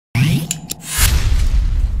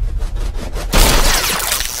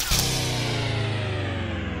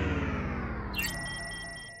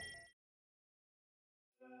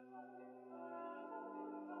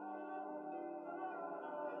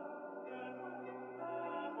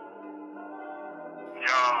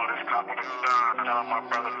this cop with a dime. Tell my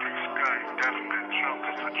brother P.Skud, definitely true.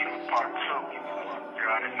 Pt.2 Part 2. You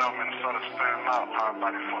already know Minnesota stand up. Hard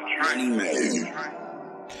body for Drake.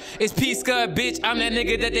 It's P.Skud, bitch, I'm that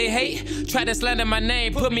nigga that they hate. Try to slander my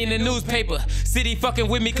name, put me in the newspaper. City fucking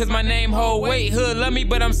with me cause my name hold weight. Hood love me,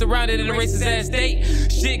 but I'm surrounded in a racist ass state.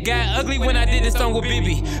 Shit got ugly when I did this song with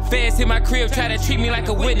Bibi. Feds hit my crib, try to treat me like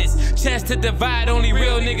a witness. Chance to divide, only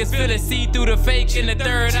real niggas feel it. See through the fake in the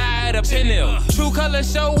third eye of the pinnell. True color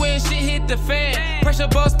show when shit hit the fan. Pressure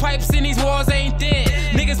bust pipes in these walls ain't thin.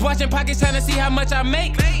 Niggas watching pockets trying to see how much I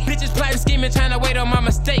make. Bitches plotting, scheming, trying to wait on my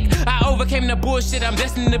mistake. I overcame the bullshit, I'm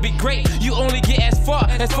destined to be great. You only get as far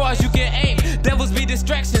as you can aim. Devils be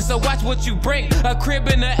distractions, so watch what you bring. A crib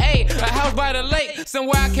in the A, a house by the lake,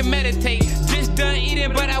 somewhere I can meditate. Just done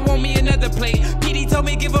eating, but I want me another plate. PD told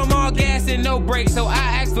me give them all gas and no brakes, so I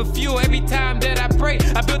ask for fuel every time that I pray.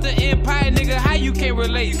 I built an empire, nigga, how you can't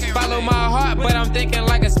relate? Follow my heart, but I'm thinking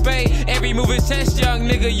like a spade. Every move is chest, young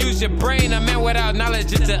nigga, use your brain. A man without knowledge,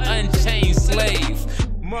 just an unchained slave.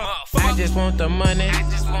 I just want the money.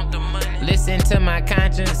 Listen to my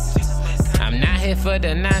conscience. I'm not here for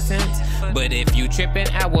the nonsense, but if you trippin',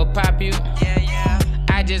 I will pop you.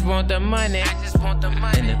 I just want the money,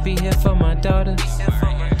 and to be here for my daughters.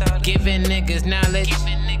 Giving niggas knowledge,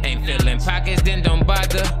 ain't filling pockets, then don't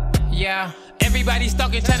bother. Yeah. Everybody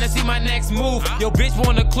stalking, trying to see my next move. Yo, bitch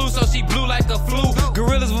want a clue, so she blue like a flu.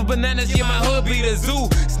 Gorillas with bananas, yeah, my hood be the zoo.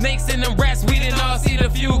 Snakes and them rats, we didn't all see the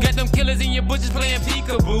few. Got them killers in your bushes playing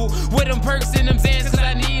peekaboo. With them perks in them Zans, cause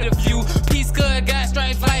I need a few. P.Skud got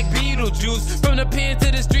stripes like Beetlejuice. From the pen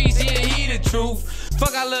to the streets, yeah, he the truth.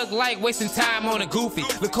 Fuck I look like wasting time on a goofy.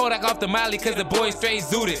 Look Kodak off the Molly cause the boy straight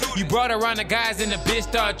zooted. You brought around the guys and the bitch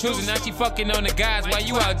start choosing. Now she fucking on the guys while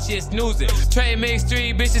you out here snoozing. Trade mixed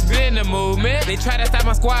street bitches been the movement. They try to stop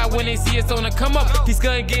my squad when they see us on the come up.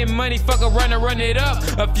 P.Skud getting money, fuck a run it up.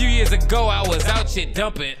 A few years ago I was out shit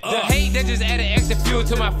dumping. The hate that just added extra fuel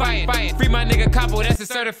to my fire. Free my nigga Capo, that's a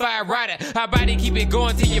certified rider. Our body keep it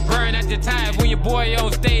going till you burn out your tires. When your boy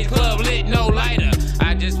on stage, club lit, no lighter.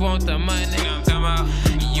 I just want the money. You know what I'm talking about?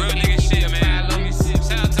 Real nigga shit, man.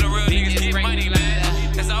 Shout out to the real niggas get money,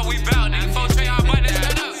 man. That's all we bout, nigga. Folks trade our money,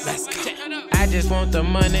 shut up. Let's go. I just want the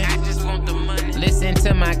money. Listen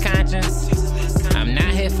to my conscience. I'm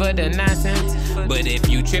not here for the nonsense, but if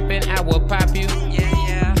you trippin', I will pop you.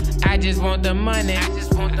 I just want the money,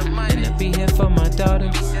 and to be here for my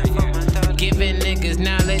daughters. Giving niggas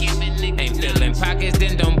knowledge, ain't filling pockets,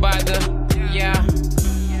 then don't bother. Yeah.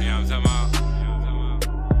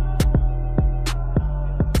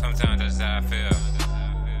 Sometimes that's how I feel.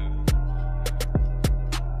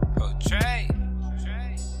 Oh, Trey.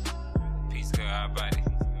 P.Skud, our body.